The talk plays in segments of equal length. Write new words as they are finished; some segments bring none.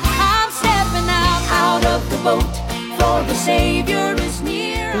boat, for the Savior is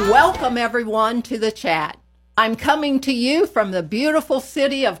near. Welcome, everyone, to the chat. I'm coming to you from the beautiful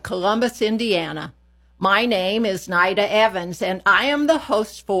city of Columbus, Indiana. My name is Nita Evans, and I am the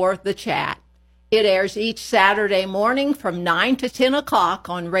host for the chat. It airs each Saturday morning from 9 to 10 o'clock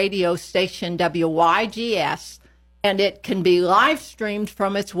on radio station WYGS, and it can be live streamed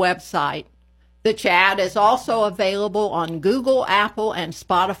from its website. The chat is also available on Google, Apple, and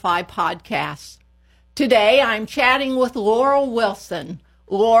Spotify podcasts. Today, I'm chatting with Laurel Wilson.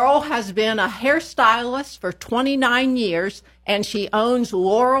 Laurel has been a hairstylist for 29 years, and she owns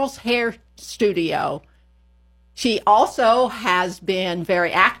Laurel's Hair Studio. She also has been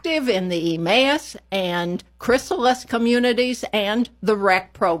very active in the Emmaus and Chrysalis communities and the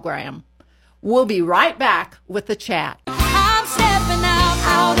REC program. We'll be right back with the chat. I'm stepping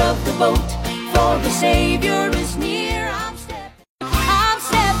out of the boat, for the Savior is near. I'm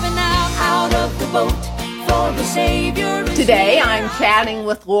stepping out of the boat, for the Savior is near. Today, I'm chatting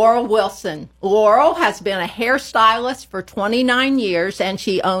with Laurel Wilson. Laurel has been a hairstylist for 29 years, and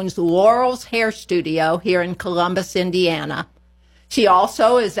she owns Laurel's Hair Studio here in Columbus, Indiana. She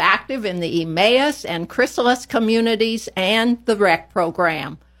also is active in the Emmaus and Chrysalis communities and the REC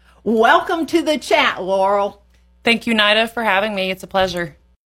program. Welcome to the chat, Laurel. Thank you, Nita, for having me. It's a pleasure.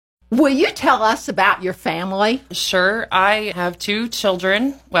 Will you tell us about your family? Sure. I have two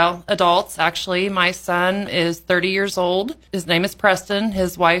children, well, adults, actually. My son is 30 years old. His name is Preston.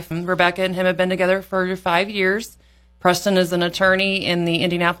 His wife, Rebecca, and him have been together for 5 years. Preston is an attorney in the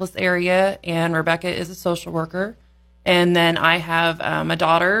Indianapolis area, and Rebecca is a social worker. And then I have a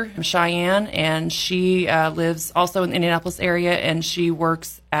daughter, Cheyenne, and she lives also in the Indianapolis area, and she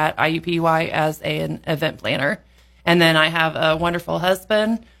works at IUPUI as an event planner. And then I have a wonderful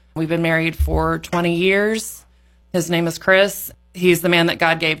husband. We've been married for 20 years. His name is Chris. He's the man that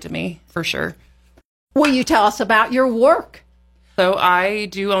God gave to me, for sure. Will you tell us about your work? So I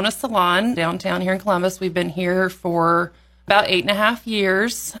do own a salon downtown here in Columbus. We've been here for about 8.5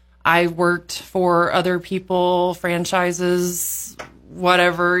 years. I worked for other people, franchises,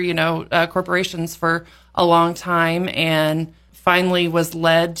 whatever, corporations for a long time, and finally was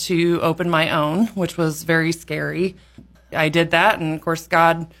led to open my own, which was very scary. I did that, and of course,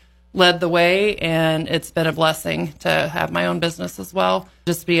 God led the way, and it's been a blessing to have my own business as well.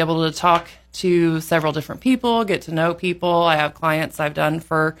 Just be able to talk to several different people, get to know people. I have clients I've done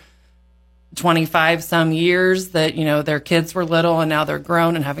for 25 some years that, their kids were little and now they're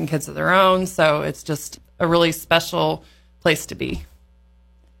grown and having kids of their own. So it's just a really special place to be.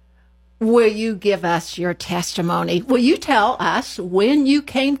 Will you give us your testimony? Will you tell us when you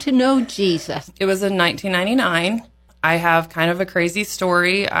came to know Jesus? It was in 1999. I have kind of a crazy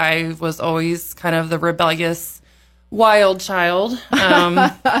story. I was always kind of the rebellious, wild child. Could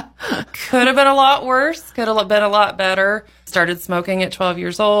have been a lot worse. Could have been a lot better. Started smoking at 12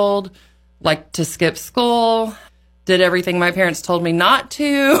 years old. Liked to skip school. Did everything my parents told me not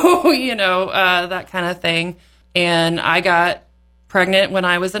to. That kind of thing. And I got pregnant when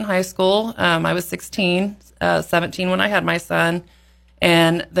I was in high school. I was 17 when I had my son.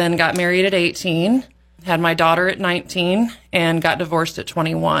 And then got married at 18. Had my daughter at 19 and got divorced at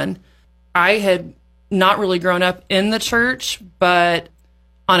 21. I had not really grown up in the church, but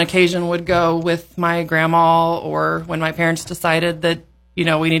on occasion would go with my grandma or when my parents decided that,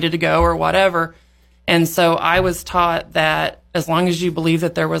 we needed to go or whatever. And so I was taught that as long as you believe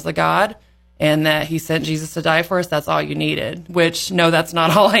that there was a God and that he sent Jesus to die for us, that's all you needed, which, no, that's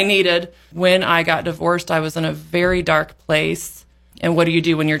not all I needed. When I got divorced, I was in a very dark place. And what do you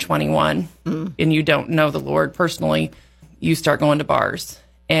do when you're 21 and you don't know the Lord personally? You start going to bars.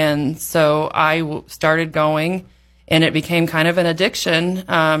 And so I started going, and it became kind of an addiction,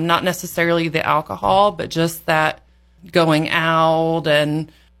 not necessarily the alcohol, but just that going out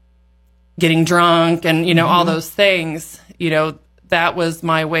and getting drunk and, all those things. That was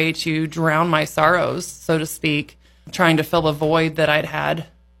my way to drown my sorrows, so to speak, trying to fill a void that I'd had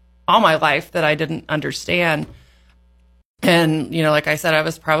all my life that I didn't understand. And, like I said, I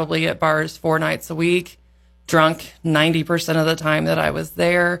was probably at bars 4 nights a week, drunk 90% of the time that I was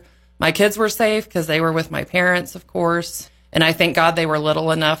there. My kids were safe because they were with my parents, of course. And I thank God they were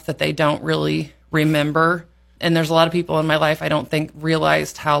little enough that they don't really remember. And there's a lot of people in my life I don't think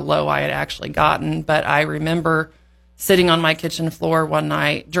realized how low I had actually gotten. But I remember sitting on my kitchen floor one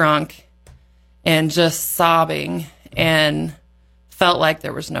night, drunk, and just sobbing and felt like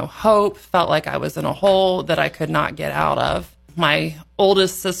there was no hope, felt like I was in a hole that I could not get out of. My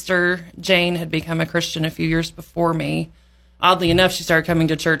oldest sister, Jane, had become a Christian a few years before me. Oddly enough, she started coming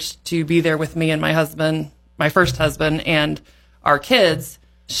to church to be there with me and my husband, my first husband, and our kids.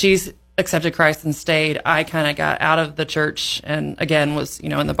 She's accepted Christ and stayed, I kind of got out of the church and again was,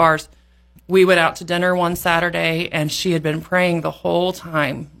 in the bars. We went out to dinner one Saturday and she had been praying the whole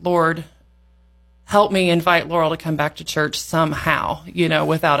time, Lord, help me invite Laurel to come back to church somehow,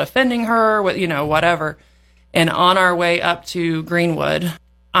 without offending her, whatever. And on our way up to Greenwood,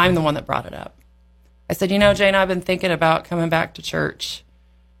 I'm the one that brought it up. I said, Jane, I've been thinking about coming back to church,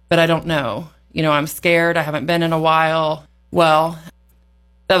 but I don't know. I'm scared. I haven't been in a while. Well,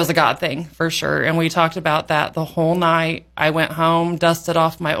 that was a God thing for sure. And we talked about that the whole night. I went home, dusted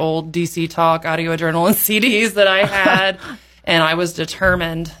off my old DC Talk audio journal and CDs that I had. And I was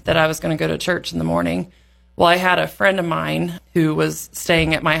determined that I was going to go to church in the morning. Well, I had a friend of mine who was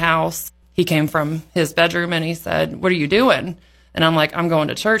staying at my house. He came from his bedroom and he said, what are you doing? And I'm like, I'm going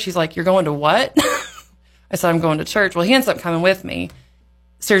to church. He's like, you're going to what? I said, I'm going to church. Well, he ends up coming with me.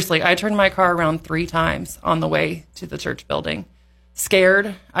 Seriously, I turned my car around 3 times on the way to the church building.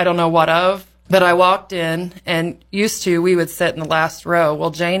 Scared, I don't know what of, but I walked in and we would sit in the last row.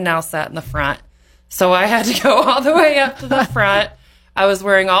 Well, Jane now sat in the front. So I had to go all the way up to the front. I was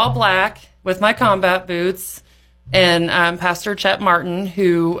wearing all black with my combat boots. And Pastor Chet Martin,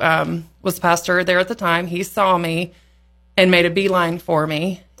 who was pastor there at the time, he saw me and made a beeline for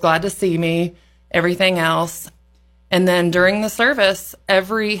me. Glad to see me, everything else. And then during the service,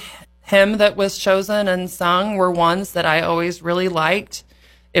 every hymn that was chosen and sung were ones that I always really liked.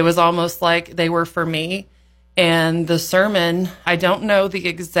 It was almost like they were for me. And the sermon, I don't know the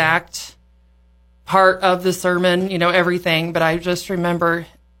exact part of the sermon, everything, but I just remember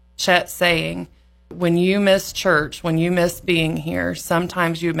Chet saying, when you miss church, when you miss being here,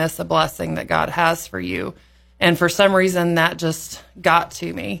 sometimes you miss a blessing that God has for you. And for some reason, that just got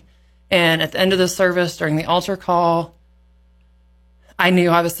to me. And at the end of the service, during the altar call, I knew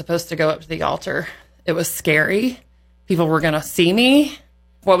I was supposed to go up to the altar. It was scary. People were going to see me.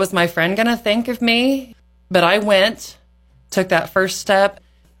 What was my friend going to think of me? But I went, took that first step.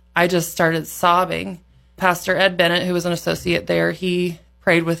 I just started sobbing. Pastor Ed Bennett, who was an associate there, he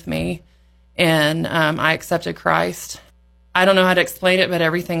prayed with me, and I accepted Christ. I don't know how to explain it, but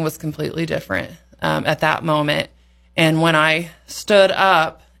everything was completely different at that moment. And when I stood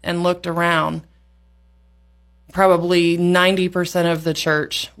up and looked around, probably 90% of the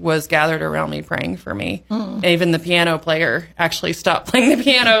church was gathered around me praying for me. Even the piano player actually stopped playing the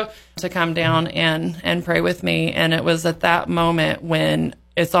piano to come down and pray with me. And it was at that moment when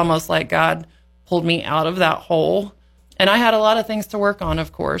it's almost like God pulled me out of that hole. And I had a lot of things to work on,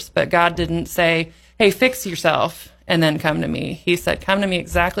 of course, but God didn't say, hey, fix yourself and then come to me. He said, come to me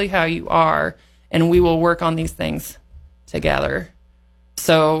exactly how you are, and we will work on these things together.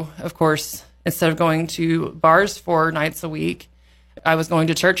 So, of course, instead of going to bars 4 nights a week, I was going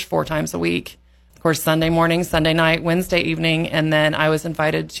to church 4 times a week. Of course, Sunday morning, Sunday night, Wednesday evening, and then I was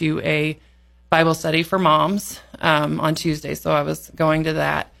invited to a Bible study for moms on Tuesday, so I was going to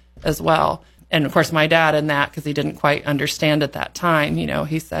that as well. And, of course, my dad in that, because he didn't quite understand at that time,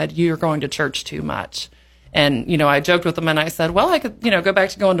 he said, you're going to church too much. And, I joked with him and I said, well, I could, go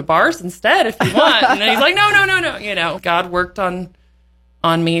back to going to bars instead if you want. And he's like, no. God worked on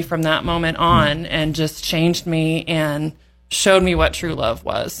me from that moment on and just changed me and showed me what true love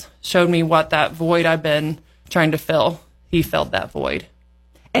was, showed me what that void I've been trying to fill. He filled that void.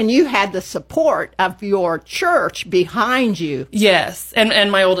 And you had the support of your church behind you. Yes.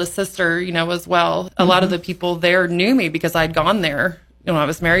 And my oldest sister, as well. A lot of the people there knew me because I'd gone there. I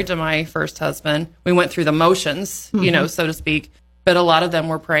was married to my first husband. We went through the motions, so to speak. But a lot of them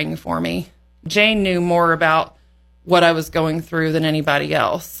were praying for me. Jane knew more about what I was going through than anybody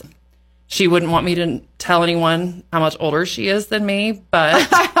else. She wouldn't want me to tell anyone how much older she is than me,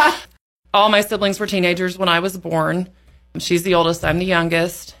 but all my siblings were teenagers when I was born. She's the oldest, I'm the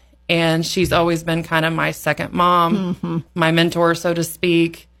youngest, and she's always been kind of my second mom, my mentor, so to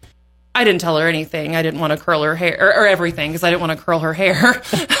speak. I didn't tell her anything. I didn't want to curl her hair, or everything, because I didn't want to curl her hair,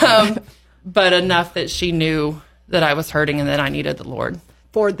 but enough that she knew that I was hurting and that I needed the Lord.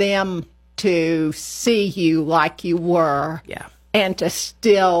 For them to see you like you were, and to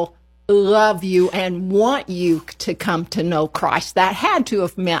still love you and want you to come to know Christ, that had to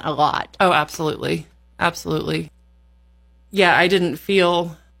have meant a lot. Oh, absolutely. Absolutely. Yeah, I didn't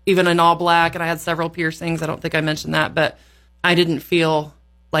feel, even in all black, and I had several piercings. I don't think I mentioned that, but I didn't feel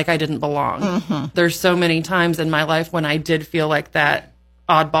like I didn't belong. There's so many times in my life when I did feel like that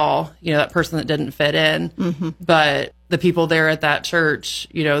oddball, that person that didn't fit in. But the people there at that church,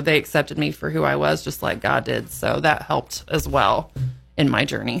 they accepted me for who I was, just like God did. So that helped as well in my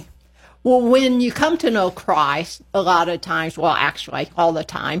journey. Well, when you come to know Christ, a lot of times, well, actually, all the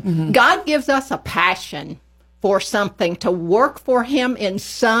time, God gives us a passion for something to work for him in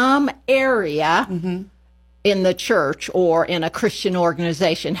some area in the church or in a Christian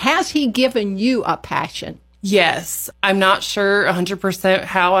organization. Has he given you a passion? Yes. I'm not sure 100%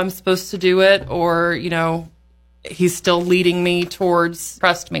 how I'm supposed to do it, or, he's still leading me towards,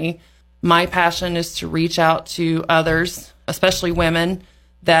 trust me. My passion is to reach out to others, especially women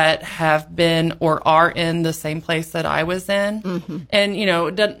that have been or are in the same place that I was in. And,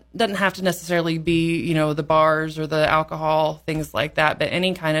 it doesn't have to necessarily be, the bars or the alcohol, things like that, but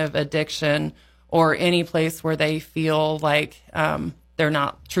any kind of addiction or any place where they feel like they're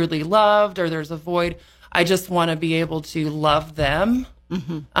not truly loved or there's a void. I just want to be able to love them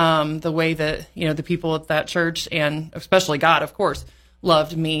the way that, the people at that church, and especially God, of course,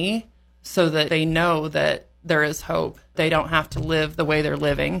 loved me, so that they know that there is hope. They don't have to live the way they're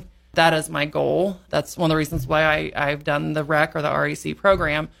living. That is my goal. That's one of the reasons why I've done the REC or the REC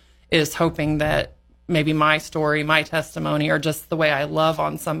program, is hoping that maybe my story, my testimony, or just the way I love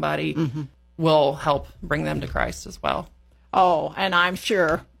on somebody will help bring them to Christ as well. Oh, and I'm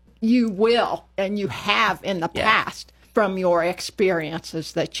sure you will, and you have in the past from your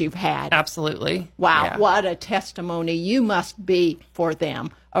experiences that you've had. Absolutely. Wow, Yeah. What a testimony you must be for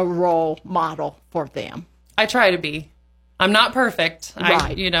them, a role model for them. I try to be. I'm not perfect.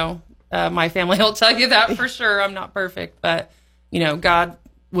 Right. My family will tell you that for sure. I'm not perfect, but, God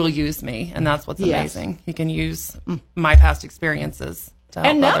will use me, and that's what's amazing. He can use my past experiences to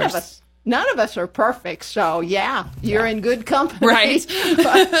help and others. None of us are perfect, so you're in good company. Right.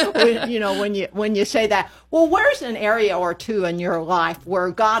 But when you say that, well, where's an area or two in your life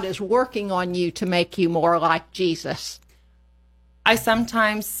where God is working on you to make you more like Jesus? I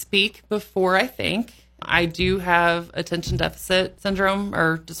sometimes speak before I think. I do have attention deficit syndrome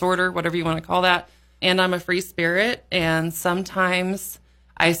or disorder, whatever you want to call that, and I'm a free spirit, and sometimes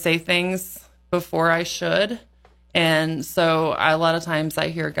I say things before I should. And so a lot of times I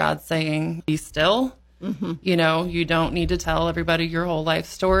hear God saying, be still. You don't need to tell everybody your whole life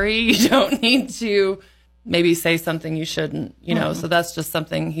story. You don't need to maybe say something you shouldn't, so that's just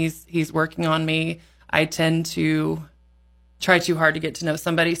something he's working on me. I tend to try too hard to get to know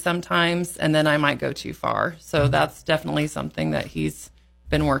somebody sometimes, and then I might go too far. So that's definitely something that he's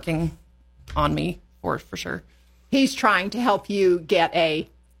been working on me for sure. He's trying to help you get a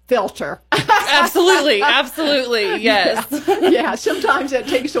filter. Absolutely, yes. Yeah, sometimes it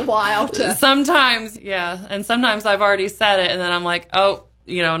takes a while to... Sometimes, yeah. And sometimes I've already said it, and then I'm like, oh,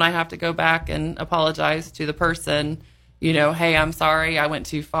 and I have to go back and apologize to the person, hey, I'm sorry, I went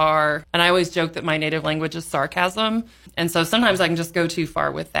too far. And I always joke that my native language is sarcasm. And so sometimes I can just go too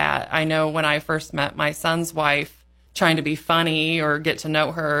far with that. I know when I first met my son's wife, trying to be funny or get to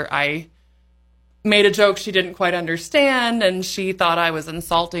know her, I made a joke she didn't quite understand, and she thought I was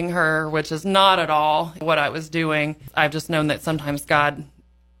insulting her, which is not at all what I was doing. I've just known that sometimes God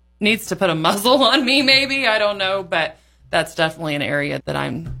needs to put a muzzle on me, maybe. I don't know, but that's definitely an area that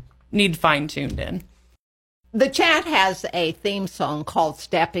I need fine-tuned in. The chat has a theme song called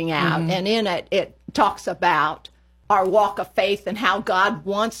Stepping Out, and in it, it talks about our walk of faith and how God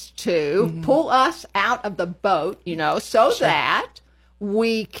wants to pull us out of the boat, so that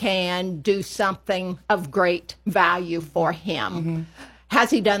we can do something of great value for him. Has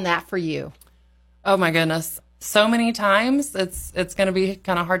he done that for you? Oh, my goodness. So many times. It's going to be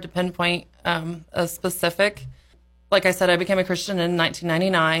kind of hard to pinpoint a specific. Like I said, I became a Christian in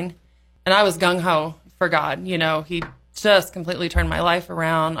 1999, and I was gung-ho for God. He just completely turned my life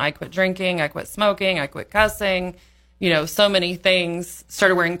around. I quit drinking. I quit smoking. I quit cussing. So many things.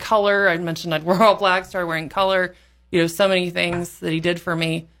 Started wearing color. I mentioned I'd wear all black. Started wearing color. So many things that he did for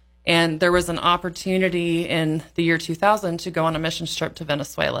me. And there was an opportunity in the year 2000 to go on a mission trip to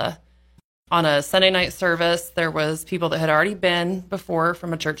Venezuela. On a Sunday night service, there was people that had already been before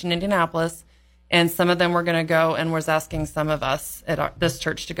from a church in Indianapolis, and some of them were going to go and was asking some of us at this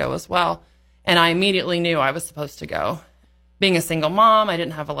church to go as well. And I immediately knew I was supposed to go. Being a single mom, I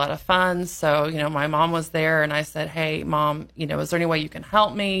didn't have a lot of funds. So, my mom was there, and I said, hey, Mom, is there any way you can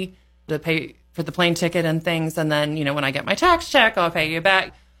help me to pay for the plane ticket and things? And then, when I get my tax check, I'll pay you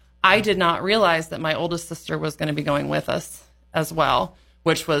back. I did not realize that my oldest sister was going to be going with us as well,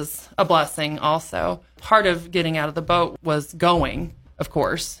 which was a blessing also. Part of getting out of the boat was going, of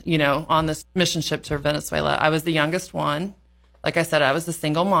course, on this mission trip to Venezuela. I was the youngest one. Like I said, I was a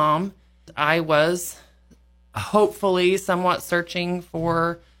single mom. I was hopefully somewhat searching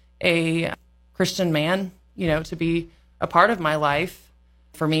for a Christian man, to be a part of my life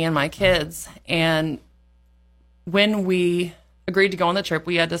for me and my kids. And when we agreed to go on the trip,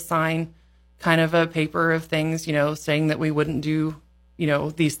 we had to sign kind of a paper of things, saying that we wouldn't do,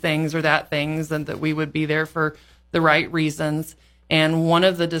 these things or that things, and that we would be there for the right reasons. And one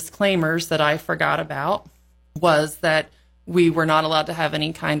of the disclaimers that I forgot about was that we were not allowed to have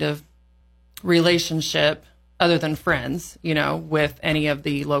any kind of relationship other than friends, with any of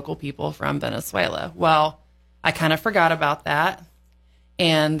the local people from Venezuela. Well, I kind of forgot about that.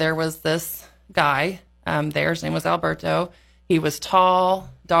 And there was this guy there. His name was Alberto. He was tall,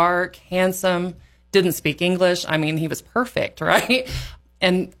 dark, handsome, didn't speak English. I mean, he was perfect, right?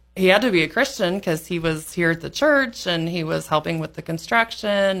 And he had to be a Christian because he was here at the church and he was helping with the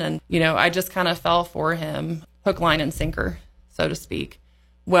construction. And, I just kind of fell for him, hook, line, and sinker, so to speak.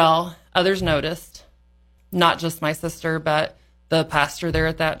 Well, others noticed, not just my sister, but the pastor there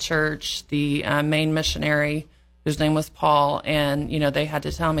at that church, the main missionary, whose name was Paul. And, they had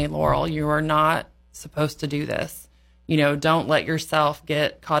to tell me, Laurel, you are not supposed to do this. Don't let yourself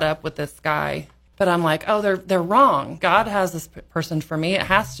get caught up with this guy. But I'm like, oh, they're wrong. God has this person for me. It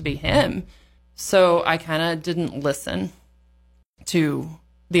has to be him. So I kind of didn't listen to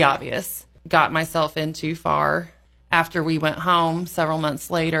the obvious. Got myself in too far. After we went home several months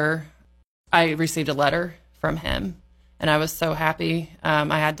later, I received a letter from him. And I was so happy.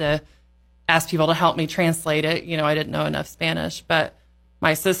 I had to ask people to help me translate it. I didn't know enough Spanish. But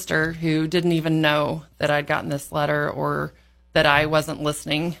my sister, who didn't even know that I'd gotten this letter or that I wasn't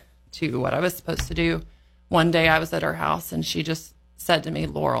listening to what I was supposed to do, one day I was at her house and she just said to me,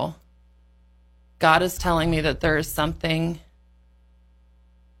 Laurel, God is telling me that there is something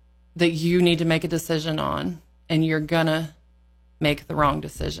that you need to make a decision on, and you're gonna make the wrong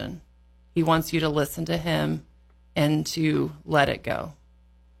decision. He wants you to listen to him and to let it go.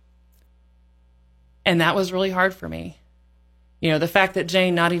 And that was really hard for me. The fact that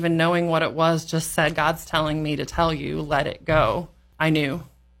Jane, not even knowing what it was, just said, God's telling me to tell you, let it go. I knew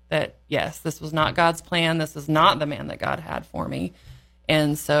that, yes, this was not God's plan. This is not the man that God had for me.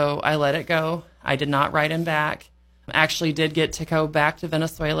 And so I let it go. I did not write him back. Actually did get to go back to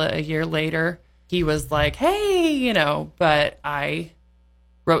Venezuela a year later. He was like, hey, but I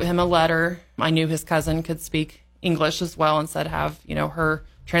wrote him a letter. I knew his cousin could speak English as well, and said, have, her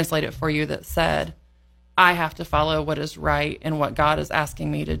translate it for you, that said, I have to follow what is right and what God is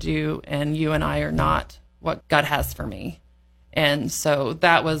asking me to do, and you and I are not what God has for me. And so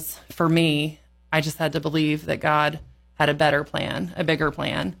that was, for me, I just had to believe that God had a better plan, a bigger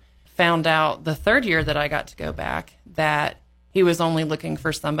plan. Found out the third year that I got to go back that he was only looking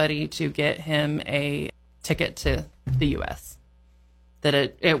for somebody to get him a ticket to the U.S., that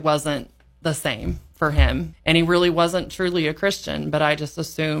it wasn't the same for him. And he really wasn't truly a Christian, but I just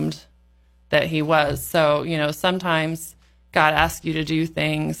assumed that he was. So, sometimes God asks you to do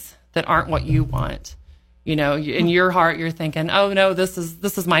things that aren't what you want. In your heart, you're thinking, oh no, this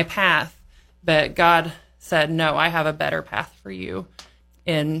is my path. But God said, no, I have a better path for you.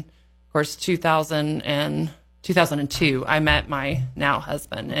 In, of course, 2002, I met my now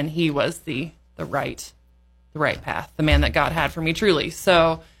husband, and he was the right path, the man that God had for me, truly.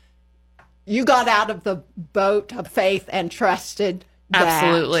 So you got out of the boat of faith and trusted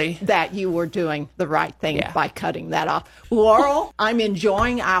absolutely that you were doing the right thing by cutting that off. Laurel, I'm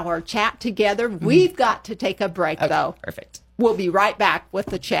enjoying our chat together. We've got to take a break, though. Perfect. We'll be right back with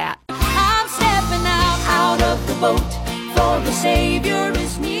the chat. I'm stepping out of the boat, for the Savior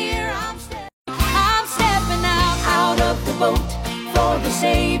is near. I'm stepping out of the boat, for the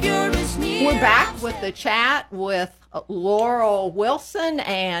Savior is near. We're back with the chat with Laurel Wilson,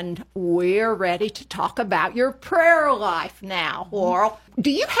 and we're ready to talk about your prayer life now. Laurel,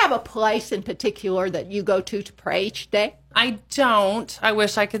 do you have a place in particular that you go to pray each day? I don't. I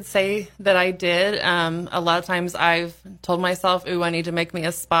wish I could say that I did. A lot of times I've told myself, ooh, I need to make me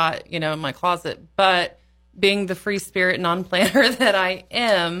a spot, in my closet. But being the free spirit non-planner that I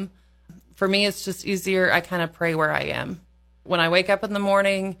am, for me, it's just easier. I kind of pray where I am. When I wake up in the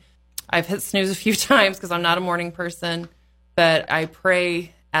morning, I've hit snooze a few times because I'm not a morning person, but I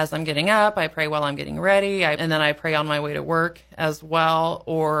pray as I'm getting up. I pray while I'm getting ready, and then I pray on my way to work as well,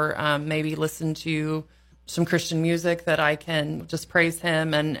 or maybe listen to some Christian music that I can just praise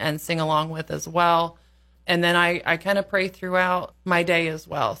him and sing along with as well. And then I kind of pray throughout my day as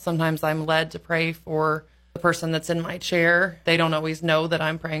well. Sometimes I'm led to pray for the person that's in my chair. They don't always know that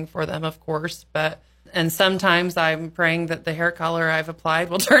I'm praying for them, of course, and sometimes I'm praying that the hair color I've applied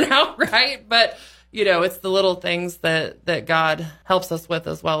will turn out right. But, it's the little things that God helps us with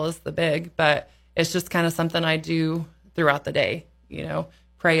as well as the big. But it's just kind of something I do throughout the day,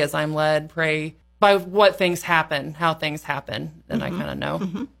 pray as I'm led, pray by what things happen, how things happen. And I kind of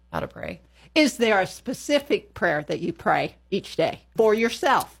know how to pray. Is there a specific prayer that you pray each day for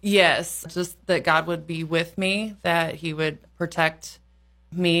yourself? Yes, just that God would be with me, that he would protect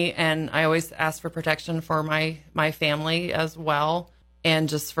me, and I always ask for protection for my family as well, and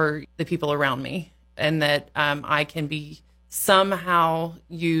just for the people around me, and that I can be somehow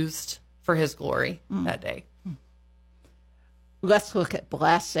used for his glory that day. Let's look at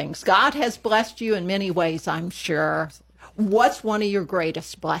blessings. God has blessed you in many ways, I'm sure. What's one of your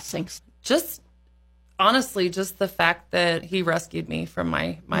greatest blessings? Just honestly, just the fact that he rescued me from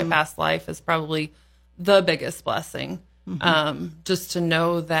my past life is probably the biggest blessing. Just to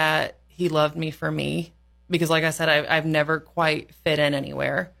know that he loved me for me, because like I said, I've never quite fit in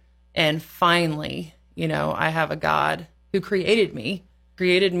anywhere. And finally, I have a God who created me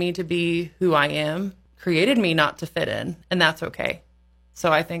to be who I am, created me not to fit in, and that's okay.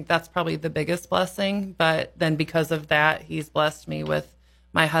 So I think that's probably the biggest blessing. But then because of that, he's blessed me with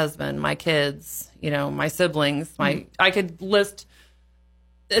my husband, my kids, my siblings, I could list,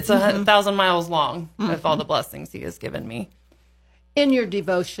 it's 1,000 miles long of all the blessings he has given me. In your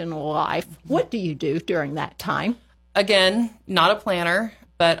devotional life, what do you do during that time? Again, not a planner,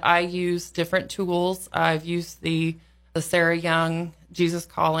 but I use different tools. I've used the Sarah Young Jesus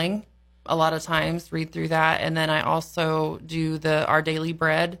Calling a lot of times, read through that. And then I also do the Our Daily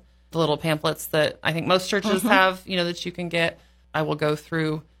Bread, the little pamphlets that I think most churches have, that you can get. I will go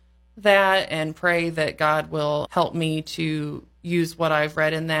through that and pray that God will help me to use what I've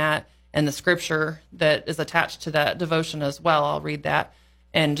read in that and the scripture that is attached to that devotion as well. I'll read that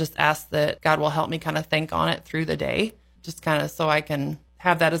and just ask that God will help me kind of think on it through the day, just kind of so I can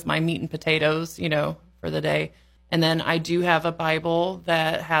have that as my meat and potatoes, for the day. And then I do have a Bible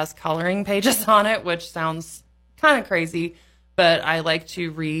that has coloring pages on it, which sounds kind of crazy, but I like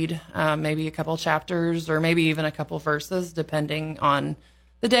to read maybe a couple chapters or maybe even a couple verses, depending on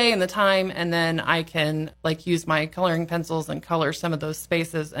the day and the time. And then I can use my coloring pencils and color some of those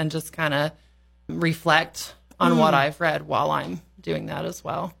spaces and just kind of reflect on what I've read while I'm doing that as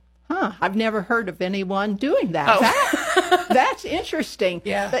well. I've never heard of anyone doing that. That's interesting.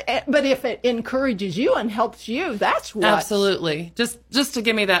 Yeah. But if it encourages you and helps you, that's what. Absolutely. Just to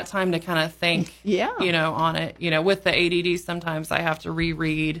give me that time to kind of think, on it. With the ADD, sometimes I have to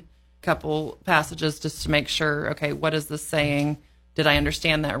reread a couple passages just to make sure, okay, what is this saying? Did I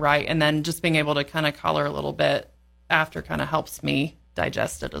understand that right? And then just being able to kind of color a little bit after kind of helps me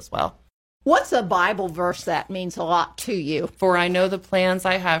digest it as well. What's a Bible verse that means a lot to you? For I know the plans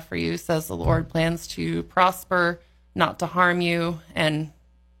I have for you, says the Lord, plans to prosper, not to harm you. And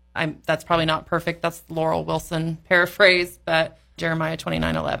that's probably not perfect. That's the Laurel Wilson paraphrase, but Jeremiah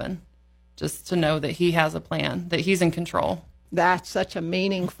 29:11. Just to know that he has a plan, that he's in control. That's such a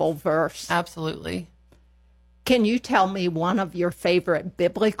meaningful verse. Absolutely. Can you tell me one of your favorite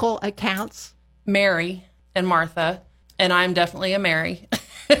biblical accounts? Mary and Martha, and I'm definitely a Mary.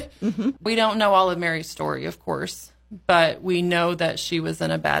 We don't know all of Mary's story, of course, but we know that she was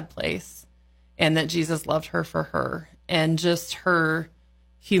in a bad place and that Jesus loved her for her, and just her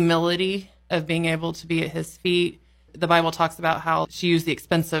humility of being able to be at his feet. The Bible talks about how she used the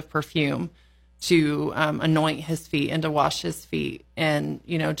expensive perfume to anoint his feet and to wash his feet. And,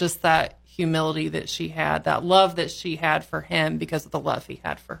 just that humility that she had, that love that she had for him because of the love he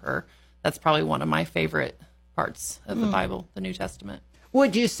had for her. That's probably one of my favorite parts of the Bible, the New Testament.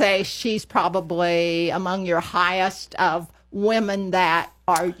 Would you say she's probably among your highest of women that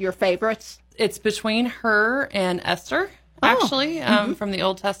are your favorites? It's between her and Esther, actually, from the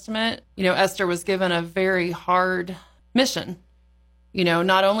Old Testament. Esther was given a very hard mission.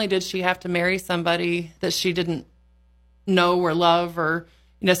 Not only did she have to marry somebody that she didn't know or love or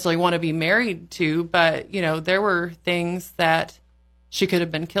necessarily want to be married to, but, there were things that she could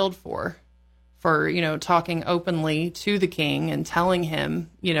have been killed for, talking openly to the king and telling him,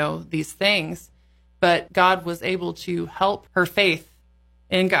 these things. But God was able to help her faith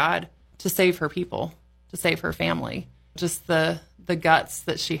in God to save her people, to save her family. Just the guts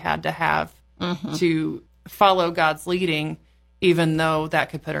that she had to have to follow God's leading, even though that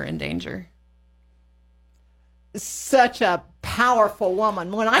could put her in danger. Such a powerful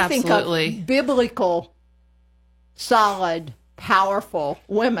woman. When I think of biblical, solid, powerful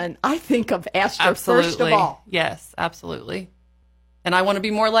women, I think of Esther first of all. Yes, absolutely. And I want to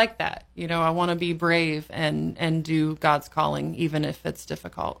be more like that. I want to be brave and do God's calling, even if it's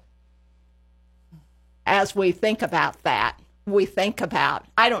difficult. As we think about that,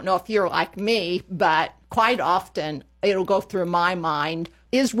 I don't know if you're like me, but quite often it'll go through my mind,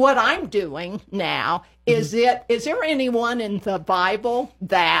 is what I'm doing now, is there anyone in the Bible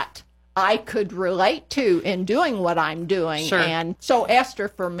that I could relate to in doing what I'm doing? Sure. And so Esther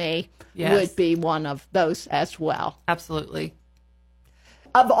for me would be one of those as well. Absolutely.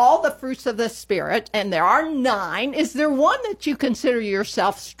 Of all the fruits of the Spirit, and there are 9, is there one that you consider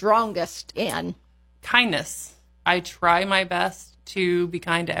yourself strongest in? Kindness. I try my best to be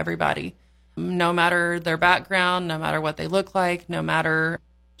kind to everybody, no matter their background, no matter what they look like, no matter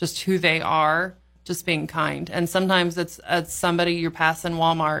just who they are, just being kind. And sometimes it's somebody you're passing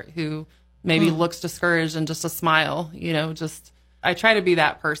Walmart who maybe looks discouraged and just a smile, just I try to be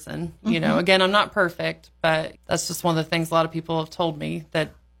that person. Again, I'm not perfect, but that's just one of the things a lot of people have told me,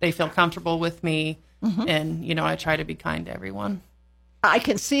 that they feel comfortable with me. And, I try to be kind to everyone. I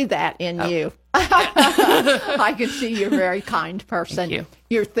can see that in you. I can see you're a very kind person. Thank you.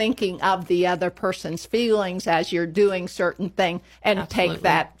 You're thinking of the other person's feelings as you're doing certain thing and Absolutely. take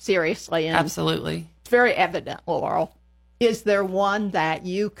that seriously. And Absolutely. it's very evident, Laurel. Is there one that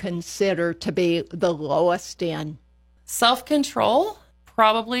you consider to be the lowest in? Self-control,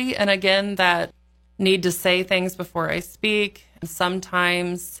 probably. And again, that need to say things before I speak.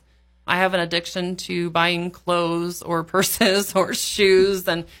 Sometimes I have an addiction to buying clothes or purses or shoes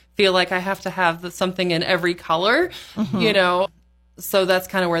and feel like I have to have something in every color, So that's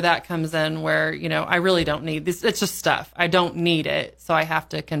kind of where that comes in, where, I really don't need this. It's just stuff. I don't need it. So I have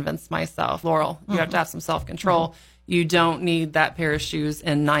to convince myself, Laurel, you have to have some self-control. You don't need that pair of shoes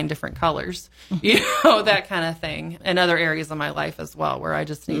in 9 different colors, that kind of thing. And other areas of my life as well, where I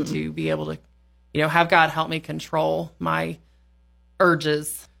just need to be able to, have God help me control my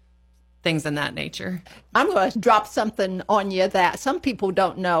urges, things in that nature. I'm going to drop something on you that some people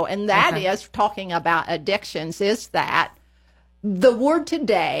don't know, and that is, talking about addictions, is that the word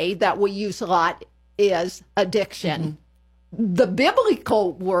today that we use a lot is addiction. The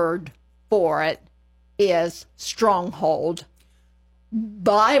biblical word for it is stronghold.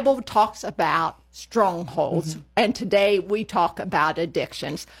 Bible talks about strongholds, and today we talk about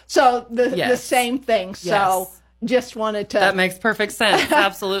addictions. So the same thing. So just wanted to... That makes perfect sense.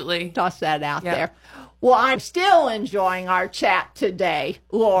 Absolutely. Toss that out there. Well, I'm still enjoying our chat today,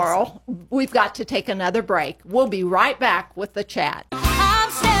 Laurel. We've got to take another break. We'll be right back with the chat.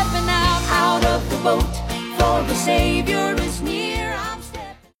 I'm stepping out of the boat, for the Savior is near.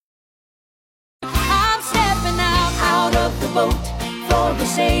 I'm stepping out of the boat, for the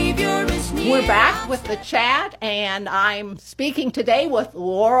Savior is near. We're back with the chat, and I'm speaking today with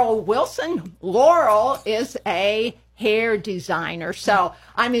Laurel Wilson. Laurel is a hair designer, so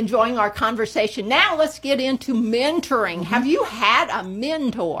I'm enjoying our conversation. Now let's get into mentoring. Have you had a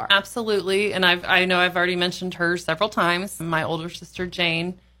mentor? Absolutely, and I know I've already mentioned her several times. My older sister,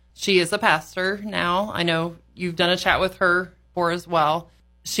 Jane, she is a pastor now. I know you've done a chat with her before as well.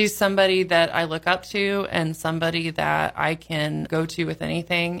 She's somebody that I look up to and somebody that I can go to with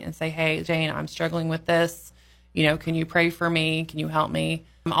anything and say, hey, Jane, I'm struggling with this. Can you pray for me? Can you help me?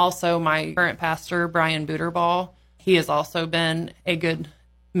 Also, my current pastor, Brian Booterball, he has also been a good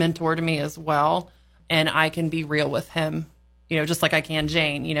mentor to me as well. And I can be real with him, just like I can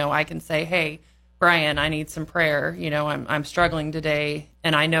Jane. I can say, hey, Brian, I need some prayer. I'm struggling today.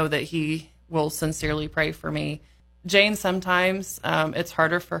 And I know that he will sincerely pray for me. Jane, sometimes it's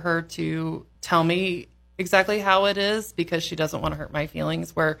harder for her to tell me exactly how it is because she doesn't want to hurt my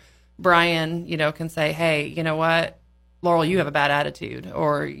feelings, where Brian, can say, hey, you know what, Laurel, you have a bad attitude,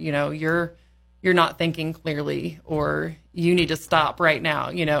 or, you're not thinking clearly, or you need to stop right now.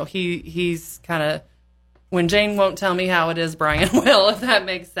 He's kind of, when Jane won't tell me how it is, Brian will, if that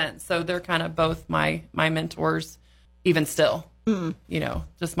makes sense. So they're kind of both my mentors, even still,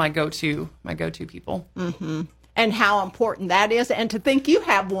 just my go-to people. Mm-hmm. And how important that is, and to think you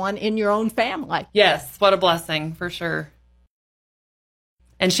have one in your own family. Yes, what a blessing, for sure.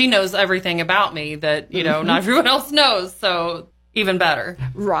 And she knows everything about me that, not everyone else knows, so even better.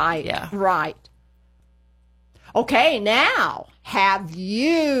 Right, yeah. Right. Okay, now, have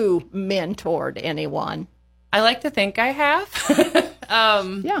you mentored anyone? I like to think I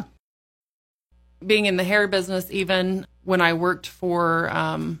have. Yeah. Being in the hair business, even when I worked for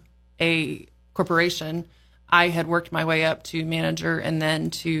a corporation, I had worked my way up to manager and then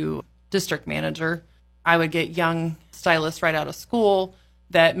to district manager. I would get young stylists right out of school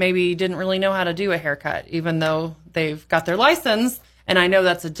that maybe didn't really know how to do a haircut, even though they've got their license. And I know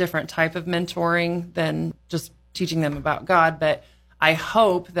that's a different type of mentoring than just teaching them about God. But I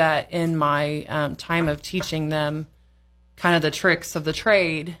hope that in my time of teaching them kind of the tricks of the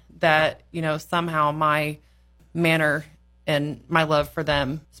trade, that, somehow my manner and my love for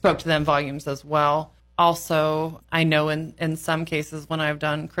them spoke to them volumes as well. Also, I know in some cases when I've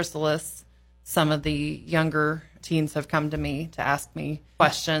done Chrysalis, some of the younger teens have come to me to ask me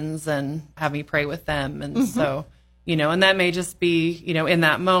questions and have me pray with them. And so, and that may just be, in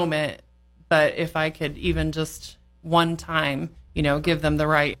that moment. But if I could even just one time give them the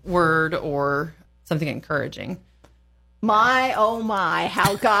right word or something encouraging. My, oh my,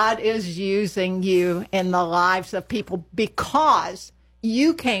 how God is using you in the lives of people because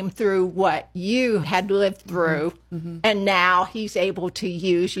you came through what you had lived through, and now he's able to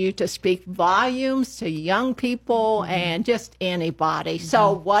use you to speak volumes to young people and just anybody.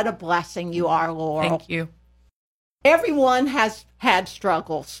 So what a blessing you are, Laurel. Thank you. Everyone has had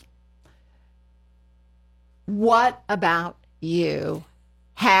struggles. What about you?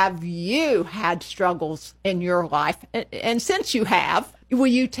 Have you had struggles in your life? And since you have, will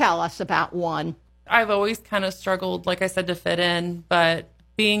you tell us about one? I've always kind of struggled, like I said, to fit in, but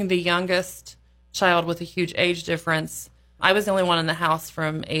being the youngest child with a huge age difference, I was the only one in the house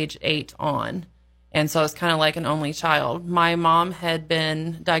from age 8 on. And so I was kind of like an only child. My mom had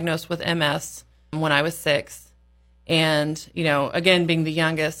been diagnosed with MS when I was 6. And, again, being the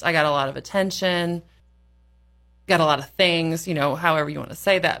youngest, I got a lot of attention, got a lot of things, however you want to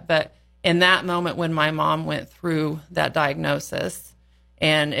say that. But in that moment when my mom went through that diagnosis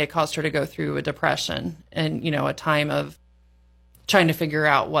and it caused her to go through a depression and, a time of trying to figure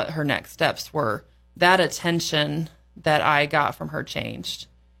out what her next steps were, that attention that I got from her changed.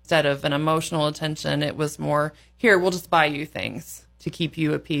 Instead of an emotional attention, it was more, here, we'll just buy you things to keep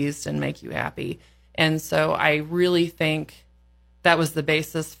you appeased and make you happy. And so I really think that was the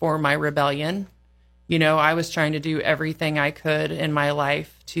basis for my rebellion. I was trying to do everything I could in my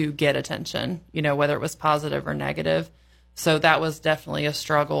life to get attention, whether it was positive or negative. So that was definitely a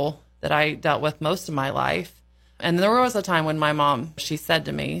struggle that I dealt with most of my life. And there was a time when my mom, she said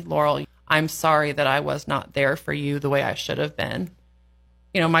to me, Laurel, I'm sorry that I was not there for you the way I should have been.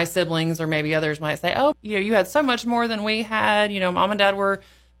 My siblings or maybe others might say, oh, you had so much more than we had. Mom and dad were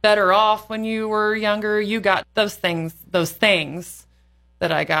better off when you were younger. You got those things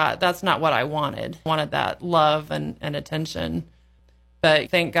that I got. That's not what I wanted. I wanted that love and attention.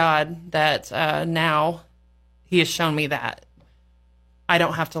 But thank God that now he has shown me that I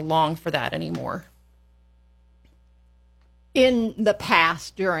don't have to long for that anymore. In the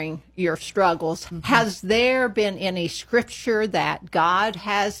past, during your struggles, has there been any scripture that God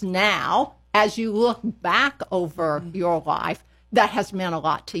has now, as you look back over your life, that has meant a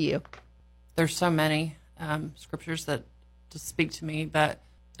lot to you? There's so many scriptures that just speak to me. And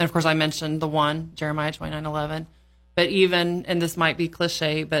of course, I mentioned the one, Jeremiah 29:11. But even, and this might be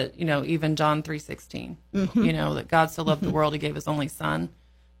cliche, but, even John 3:16, that God so loved the world, he gave his only son,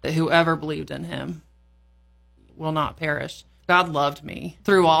 that whoever believed in him will not perish. God loved me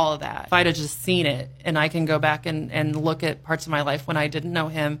through all of that. If I'd have just seen it, and I can go back and look at parts of my life when I didn't know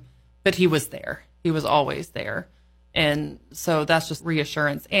him, but he was there. He was always there. And so that's just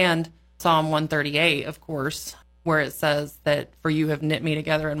reassurance. And Psalm 138, of course, where it says that for you have knit me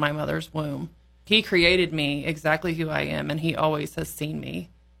together in my mother's womb. He created me exactly who I am, and he always has seen me.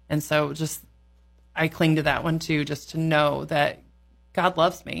 And so I cling to that one too, just to know that God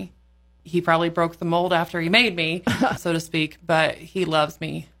loves me. He probably broke the mold after he made me, so to speak, but he loves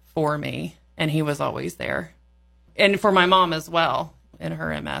me for me, and he was always there. And for my mom as well, in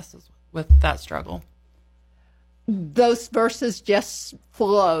her MS with that struggle. Those verses just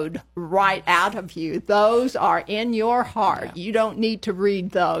flowed right out of you. Those are in your heart. Yeah. You don't need to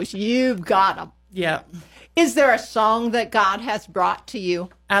read those. You've got them. Yeah. Is there a song that God has brought to you?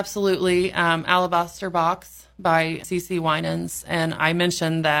 Absolutely. Alabaster Box by C.C. Winans. And I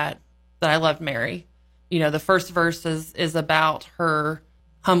mentioned that I loved Mary. The first verse is about her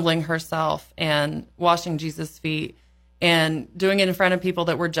humbling herself and washing Jesus' feet and doing it in front of people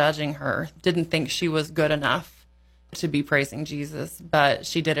that were judging her, didn't think she was good enough to be praising Jesus, but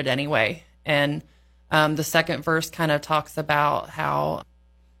she did it anyway. And the second verse kind of talks about how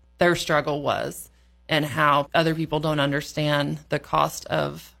their struggle was and how other people don't understand the cost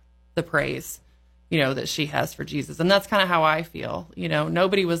of the praise, that she has for Jesus. And that's kind of how I feel.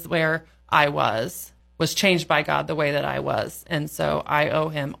 Nobody was where I was changed by God the way that I was. And so I owe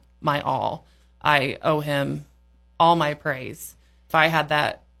him my all. I owe him all my praise. If I had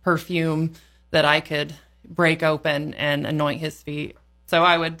that perfume that I could break open and anoint his feet, so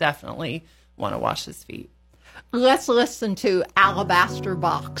I would definitely want to wash his feet. Let's listen to Alabaster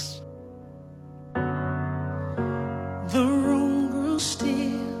Box. The room grew still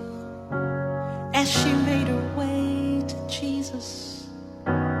as she made her way to Jesus.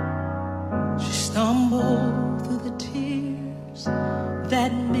 She stumbled through the tears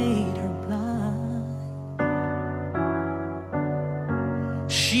that made her blind.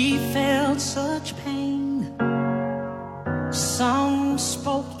 She felt such pain. Some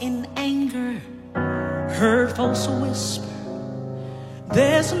spoke in anger, heard folks whisper,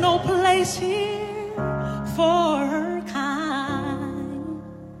 there's no place here for her kind.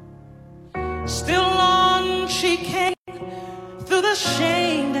 Still on she came through the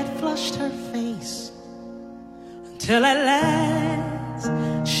shame that flushed her face, until at last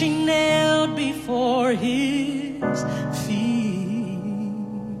she knelt before his feet.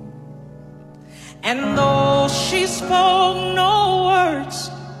 And though she spoke no words,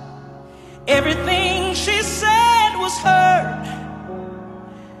 everything she said was heard,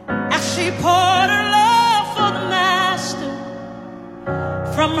 as she poured her love for the master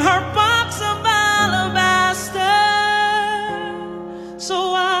from her box of alabaster.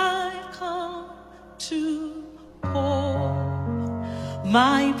 So I've come to pour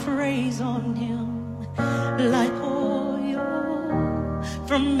my praise on him like oil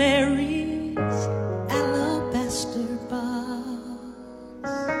from Mary's alabaster box.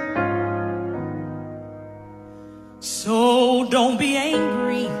 So don't be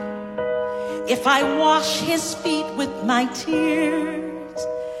angry if I wash his feet with my tears,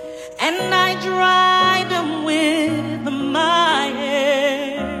 and I dry them with my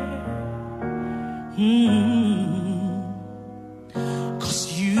hair.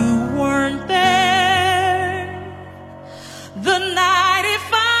 'Cause you weren't there the night he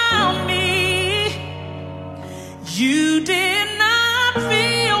found me. You did not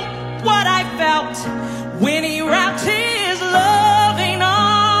feel what I felt when he wrapped his loving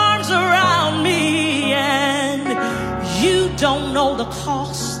arms around me. And you don't know the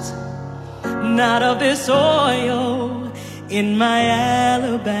cost, not of this oil in my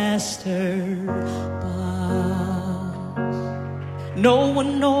alabaster box. No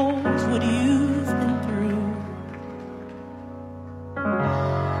one knows what you've been through.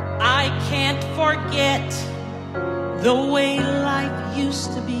 I can't forget the way life used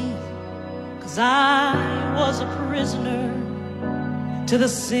to be, 'cause I was a prisoner to the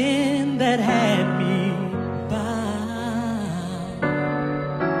sin that had me bound.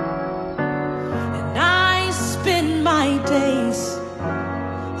 And I spent my days,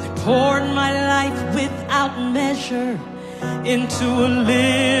 I poured my life without measure into a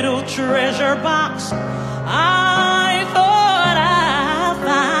little treasure box I thought I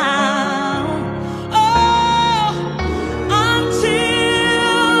found. Oh,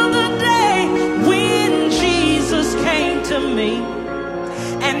 until the day when Jesus came to me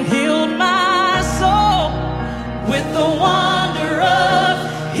and healed my soul with the wonder of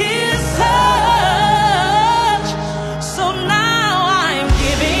his touch. So now I'm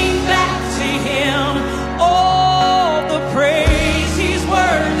giving back to him all the praise he's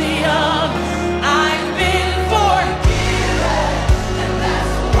worthy of. I've been forgiven, and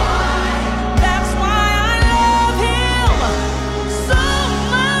that's why I love him so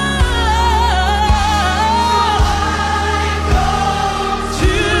much.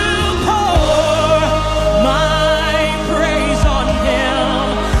 To pour my praise on him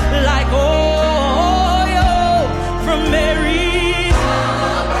like oil from Mary's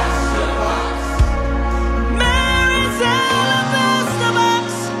alabaster box. Mary's alabaster box.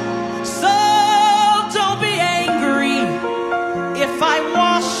 So don't be angry if I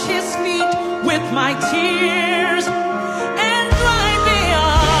wash his feet with my tears and dry them.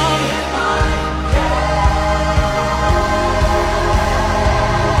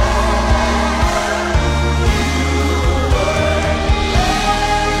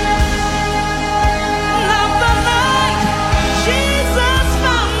 Now the night Jesus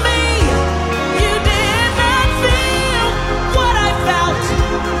found me, you did not feel what I felt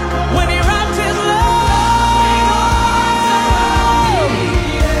when he wrapped his loving arms around me.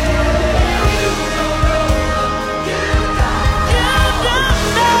 You don't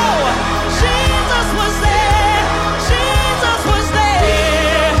know, Jesus was there. Jesus was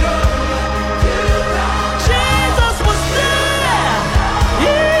there. Jesus was there.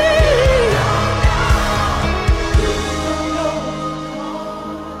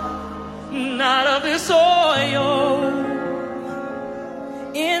 Not of this oil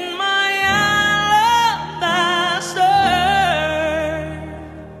in my alabaster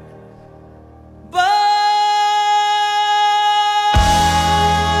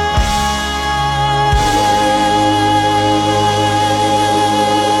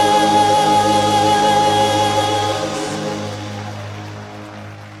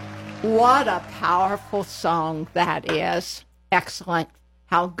What a powerful song that is. Excellent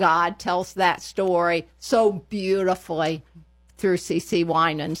how God tells that story so beautifully through C.C.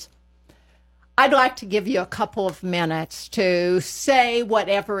 Winans. I'd like to give you a couple of minutes to say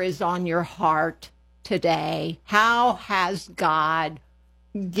whatever is on your heart today. How has God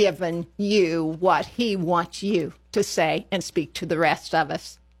given you what he wants you to say and speak to the rest of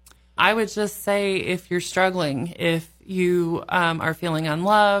us? I would just say, if you're struggling, if you are feeling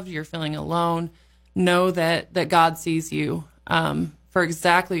unloved, you're feeling alone, know that God sees you for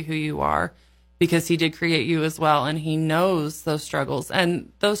exactly who you are, because he did create you as well, and he knows those struggles.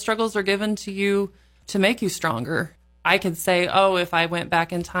 And those struggles are given to you to make you stronger. I could say, oh, if I went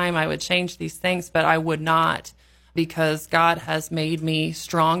back in time, I would change these things, but I would not, because God has made me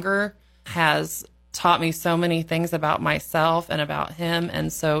stronger, has taught me so many things about myself and about him.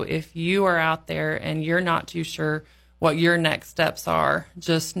 And so if you are out there and you're not too sure what your next steps are,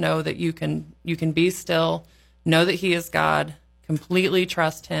 just know that you can be still, know that he is God, completely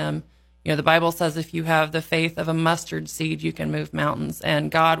trust him. You know, the Bible says if you have the faith of a mustard seed, you can move mountains, and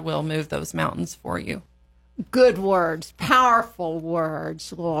God will move those mountains for you. Good words, powerful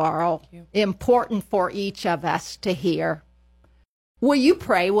words, Laurel. Important for each of us to hear. Will you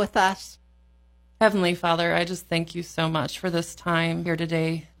pray with us? Heavenly Father, I just thank you so much for this time here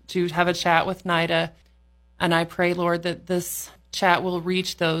today to have a chat with Nita. And I pray, Lord, that this chat will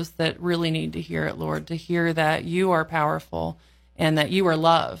reach those that really need to hear it, Lord, to hear that you are powerful and that you are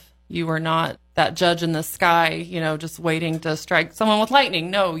love. You are not that judge in the sky, just waiting to strike someone with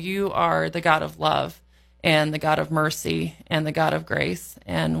lightning. No, you are the God of love and the God of mercy and the God of grace.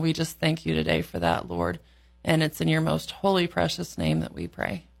 And we just thank you today for that, Lord. And it's in your most holy, precious name that we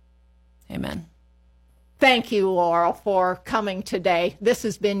pray. Amen. Thank you, Laurel, for coming today. This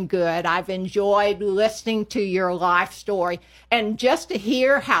has been good. I've enjoyed listening to your life story, and just to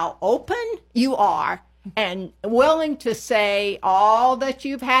hear how open you are and willing to say all that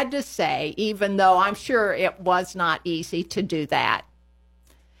you've had to say, even though I'm sure it was not easy to do that.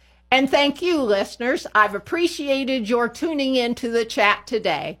 And thank you, listeners. I've appreciated your tuning into the chat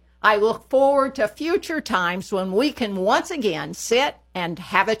today. I look forward to future times when we can once again sit and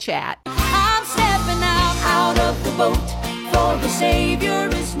have a chat. I'm stepping out of the boat, for the Savior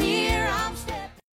is near.